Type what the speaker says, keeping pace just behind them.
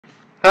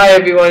Hi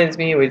everyone, it's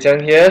me, Wei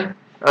Zhang here.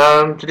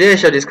 Today I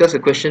shall discuss a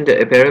question that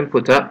a parent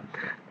put up.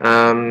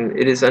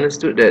 It is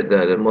understood that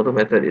the model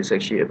method is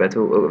actually a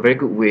very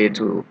good way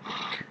to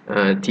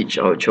teach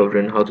our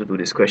children how to do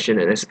this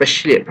question, and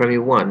especially at primary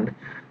 1,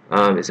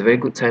 it's a very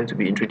good time to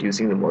be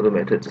introducing the model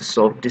method to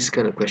solve this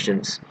kind of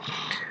questions.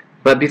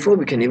 But before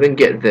we can even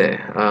get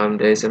there,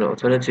 there is an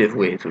alternative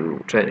way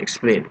to try and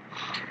explain.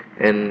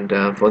 And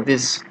for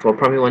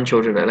primary 1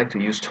 children, I like to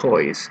use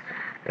toys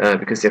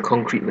because they're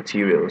concrete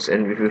materials,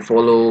 and if we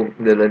follow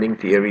the learning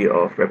theory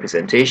of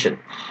representation,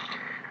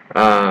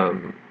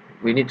 um,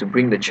 we need to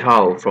bring the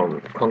child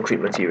from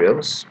concrete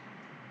materials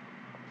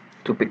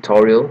to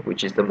pictorial,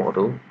 which is the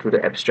model, to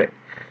the abstract,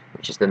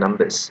 which is the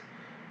numbers.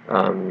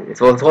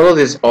 If we follow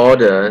this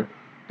order,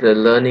 the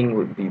learning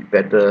would be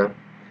better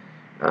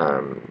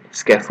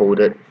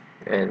scaffolded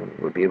and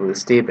would be able to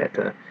stay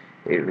better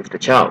with the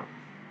child.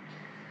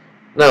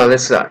 Now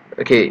let's start.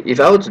 Okay, if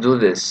I were to do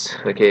this,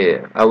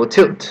 okay, I will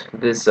tilt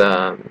this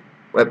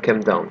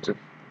webcam down to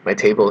my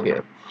table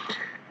here,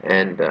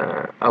 and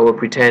I will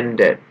pretend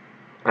that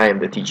I am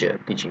the teacher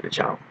teaching the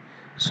child.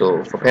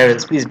 So for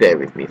parents, please bear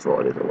with me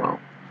for a little while.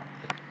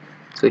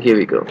 So here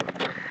we go.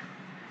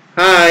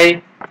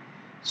 Hi.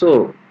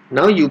 So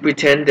now you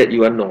pretend that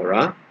you are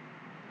Nora.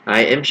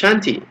 I am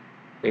Shanti.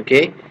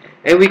 Okay,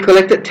 and we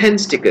collected 10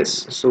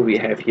 stickers. So we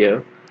have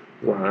here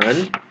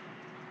 1,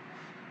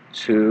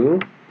 2,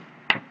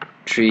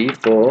 3,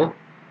 4,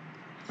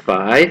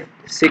 5,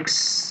 6,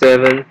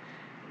 7,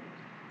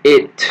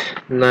 8,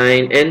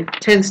 9, and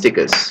 10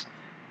 stickers.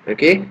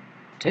 Okay,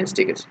 10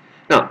 stickers.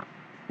 Now,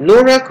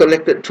 Nora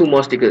collected 2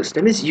 more stickers.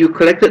 That means you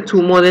collected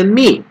 2 more than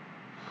me.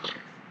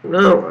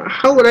 Now,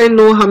 how would I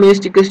know how many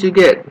stickers you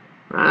get?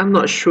 I'm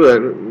not sure.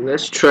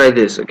 Let's try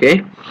this,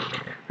 okay?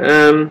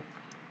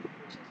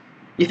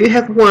 If you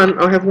have 1,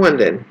 I'll have 1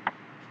 then.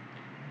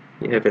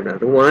 You have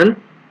another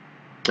 1.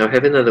 I'll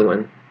have another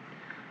 1.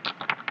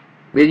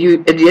 But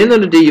at the end of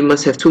the day, you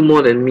must have 2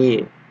 more than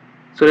me.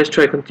 So let's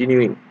try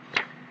continuing.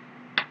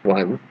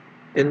 1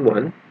 and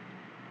 1.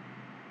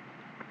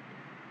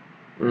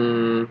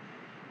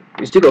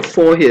 You still got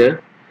 4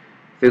 here.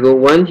 If you go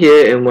 1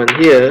 here and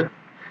 1 here,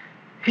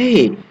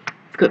 hey,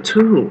 you've got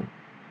 2.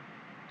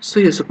 So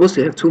you're supposed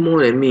to have 2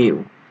 more than me.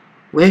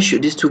 Where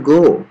should these 2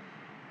 go?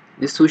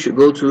 These 2 should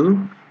go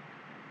to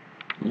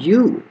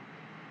you.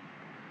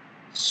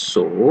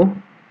 So,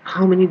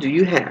 how many do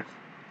you have?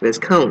 Let's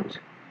count.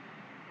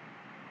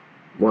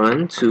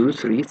 1, 2,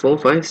 3, 4,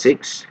 5,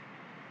 6.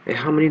 And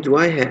how many do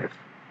I have?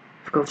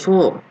 I've got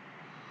 4.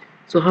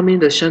 So how many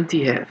does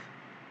Shanti have?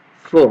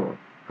 4.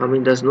 How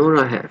many does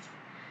Nora have?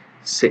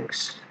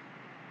 6.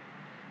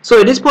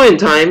 So at this point in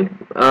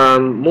time,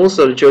 most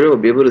of the children will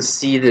be able to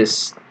see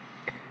this,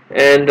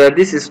 and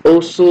this is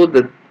also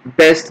the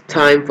best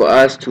time for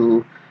us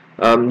to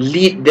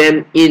lead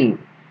them in,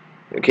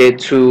 okay,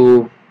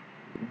 to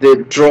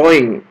the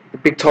drawing, the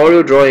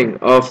pictorial drawing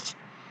of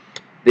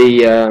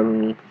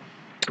the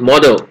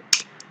model,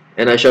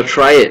 and I shall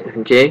try it.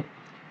 Okay,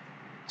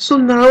 so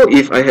now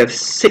if I have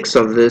 6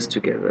 of this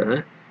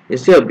together,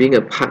 instead of being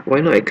apart,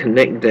 why not I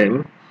connect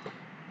them?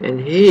 And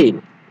hey,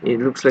 it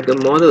looks like a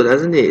model,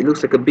 doesn't it? It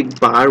looks like a big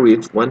bar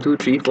with 1, 2,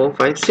 3, 4,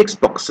 5, 6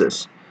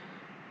 boxes.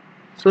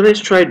 So let's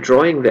try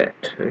drawing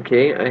that.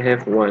 Okay, I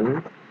have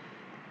 1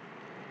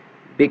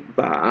 big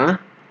bar,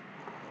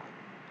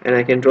 and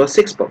I can draw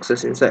 6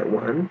 boxes inside.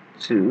 1,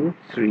 2,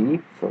 3,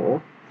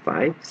 4,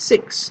 5,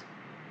 6.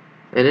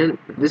 And then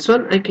this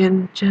one I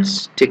can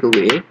just take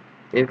away,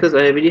 and because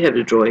I already have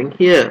the drawing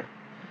here.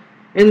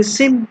 And the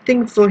same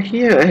thing for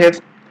here. I have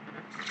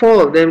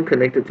 4 of them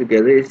connected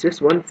together. It's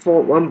just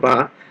one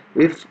bar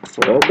with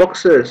 4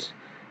 boxes.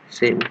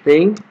 Same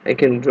thing. I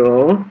can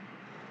draw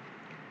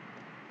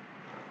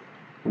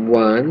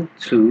 1,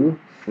 2,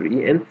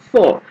 3, and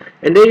 4.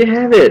 And there you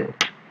have it.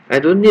 I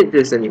don't need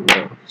this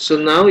anymore. So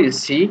now you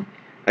see,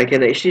 I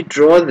can actually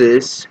draw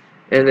this,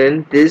 and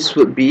then this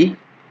would be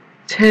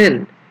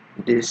 10.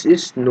 This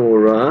is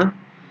Nora,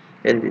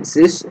 and this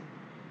is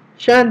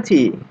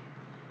Shanti.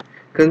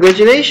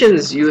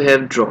 Congratulations, you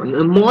have drawn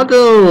a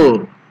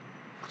model.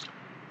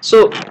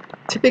 So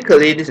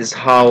typically this is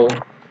how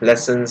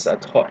lessons are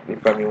taught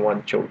with primary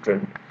 1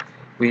 children.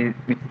 We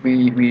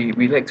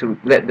like to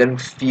let them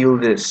feel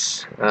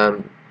this.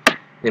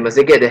 They must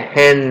get their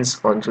hands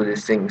onto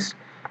these things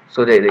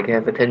so that they can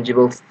have a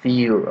tangible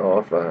feel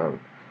of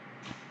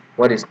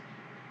what is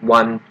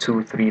 1,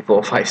 2, 3,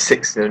 4, 5,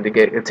 6. And they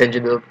get a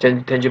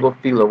tangible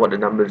feel of what the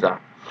numbers are.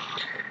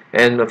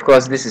 And of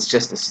course, this is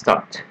just the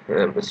start.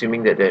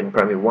 Assuming that they're in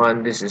primary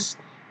 1, this is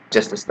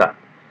just the start.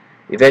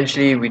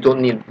 Eventually, we don't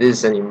need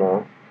this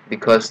anymore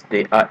because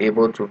they are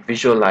able to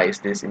visualize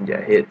this in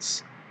their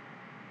heads.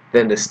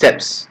 Then the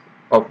steps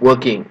of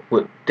working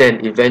would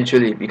then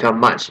eventually become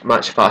much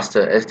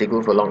faster as they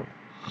move along.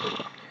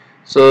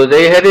 So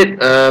there you have it.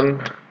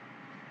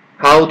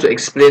 How to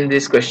explain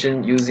this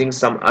question using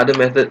some other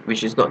method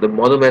which is not the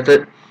model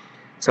method,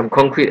 some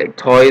concrete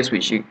toys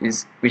which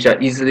are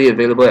easily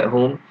available at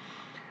home,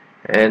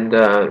 and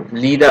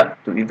lead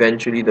up to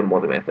eventually the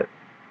model method.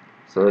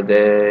 So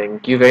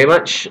thank you very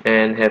much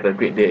and have a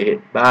great day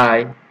ahead.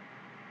 Bye.